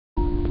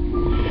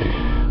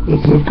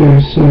What's up,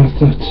 guys?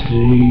 Thought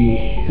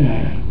today,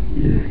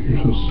 your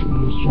host,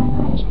 John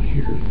Ross,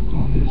 here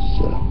on this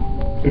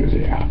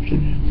Thursday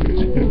afternoon,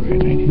 Thursday, February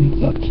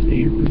 19th. Thought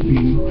today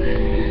review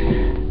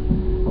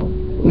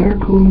Larry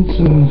Cohen's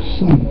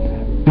son,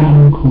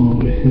 Adam Cohen,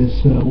 with his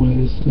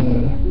albums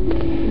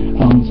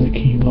that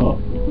came out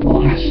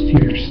last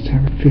year,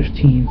 September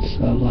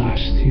 15th,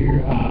 last year.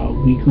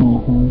 We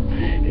Go Home.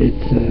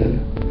 It's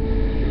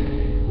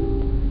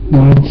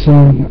nine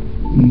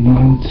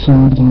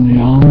songs on the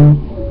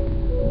album,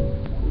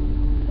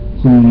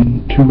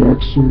 including 2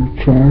 extra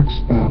tracks.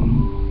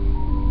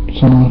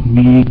 Song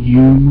Me and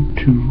You,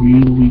 To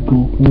Real We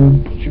Go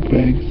Home, Put Your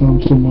Bags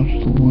On, So Much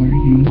to Learn,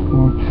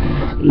 Uniform,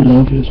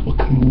 Love Is What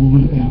Kind of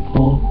Woman, and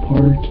Fall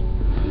Apart.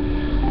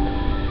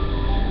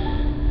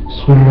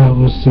 Swear I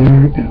Was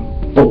There,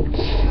 and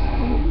Boats.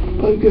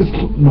 But you guys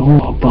don't know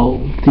about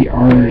the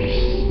artist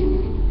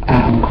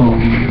Adam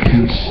Cohen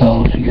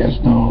himself. You guys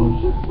know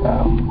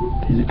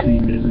he's a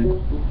Canadian music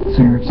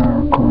singer,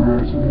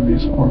 songwriter,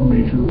 released 4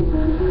 major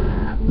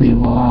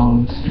label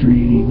albums, 3 in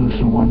English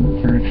and 1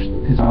 in French.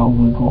 His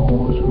album We Go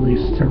Home was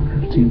released September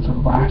 15th of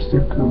last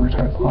year,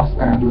 retired to Los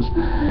Angeles.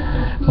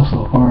 He's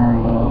also part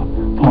of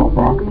pop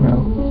rock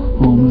band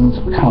Little Millions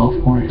of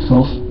California. He's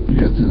also, you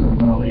guys didn't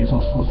know, he's a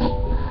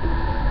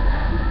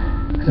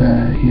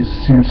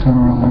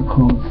singer-songwriter Larry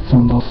Cohen's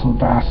son's also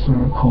ambassador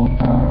of Cohen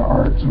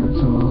Art, so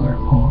Larry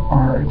Cohen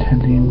Art,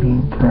 attending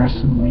doing press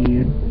and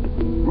media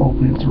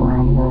openings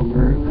around the world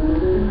for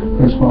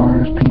his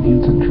far as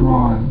paintings and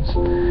drawings.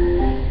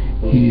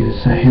 He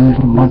is hailing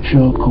from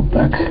Montreal,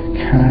 Quebec,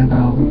 Canada,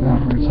 and now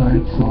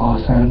resides in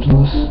Los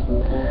Angeles.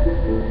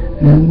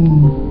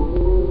 And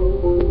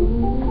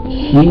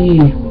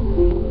he,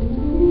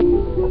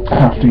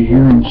 after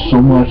hearing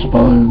so much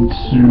about him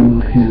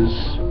through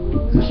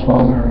his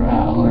father,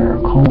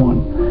 Larry Cohen,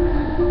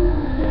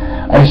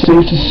 I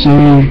safe to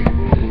say,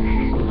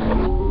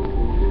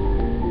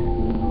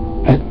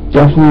 I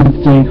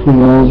definitely think with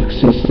all the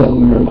success that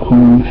Larry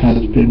Cohen has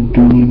been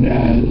doing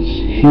as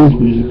his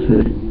music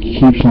career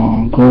keeps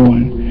on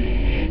going,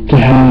 to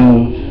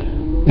have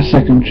a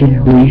second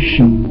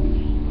generation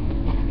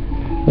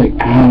like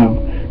Adam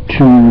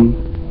to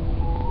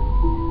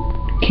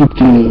keep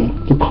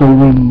the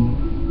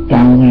Cohen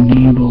family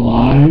name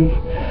alive.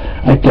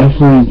 I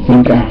definitely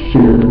think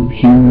after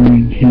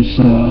hearing his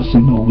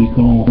single We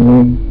Go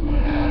Home,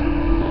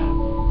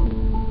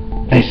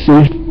 I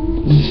safe to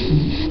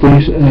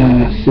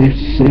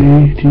say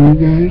to you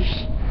guys,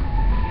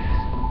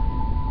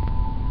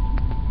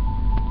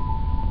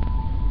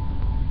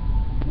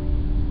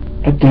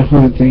 I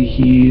definitely think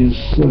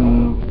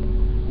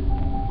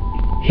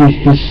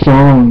his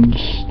songs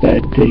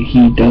that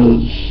he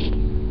does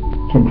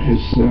from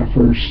his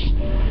first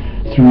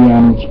 3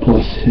 albums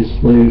plus his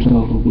latest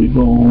album We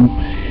Go Home,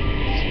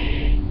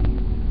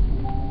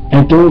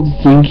 I don't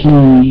think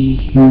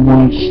he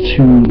wants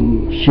to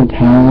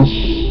surpass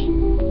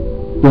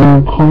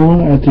Larry Cohen.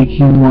 I think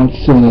he wants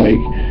to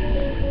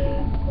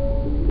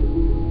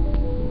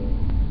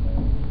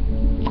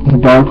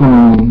embark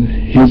on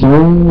his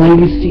own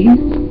legacy,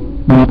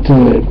 not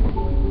to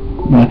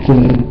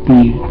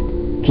be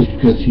just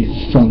because he's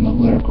the son of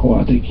Larry Cohen.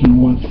 I think he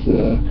wants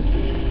to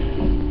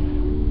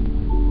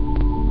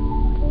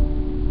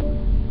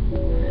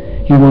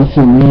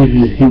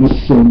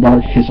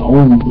embark his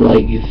own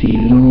legacy. He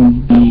doesn't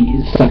want to be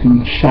stuck in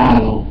the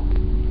shadow.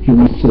 He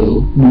wants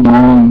to move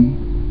on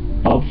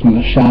up from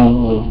the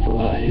shadow of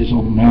his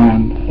own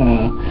man,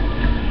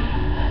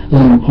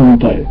 Larry Cohen.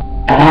 But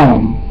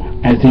Adam,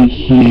 I think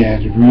he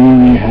has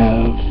really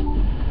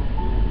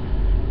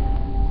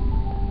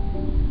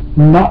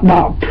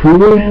not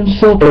proven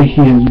himself, but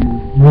he has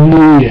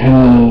really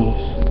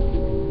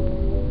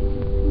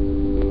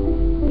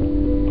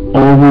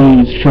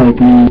always tried to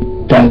be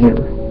better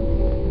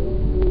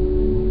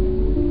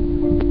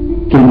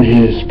than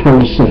his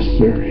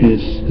predecessor,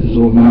 his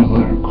old man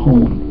Larry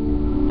Cohen.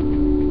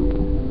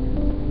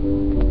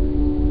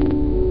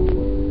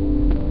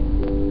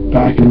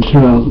 Back in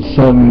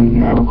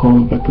 2007, Larry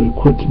Cohen effectively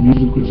quit the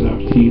music business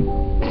after he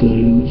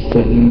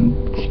said in,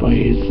 despite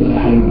his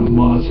having a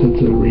modest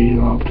sense of radio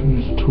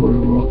opportunities to tour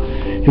the world,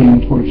 he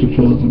unfortunately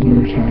failed to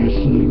prioritize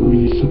to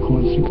release the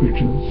Cohen's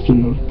original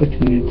studio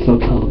Canadian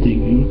self-titled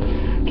debut,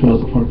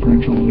 2004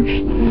 French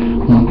language,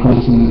 long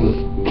class and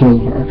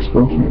tales of her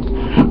ex-girlfriends.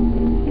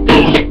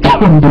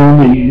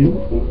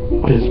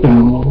 His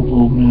band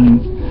Little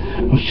Millions.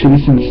 I was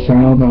chasing a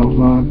sound that was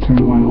not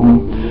turning my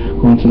own,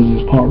 going to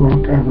his pop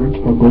rock efforts.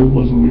 My goal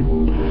was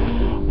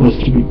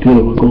to be good.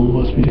 My goal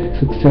was to be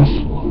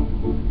successful.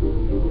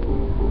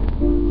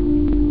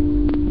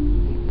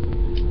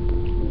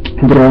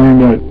 Regarding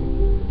that,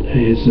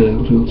 his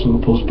influence on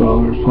the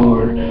post-Ballard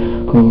father,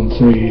 Cohen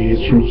say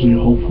he's truly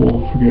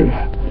hopeful.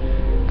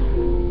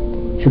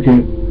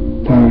 Forget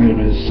time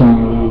his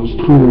son was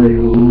touring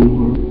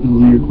the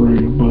lyric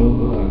writing, but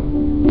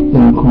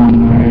Larry Cohen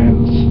and I had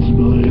the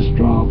sensibilities to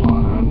draw upon.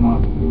 I'm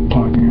not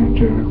talking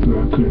energetically. I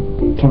could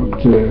talk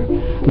to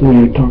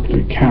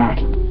a cat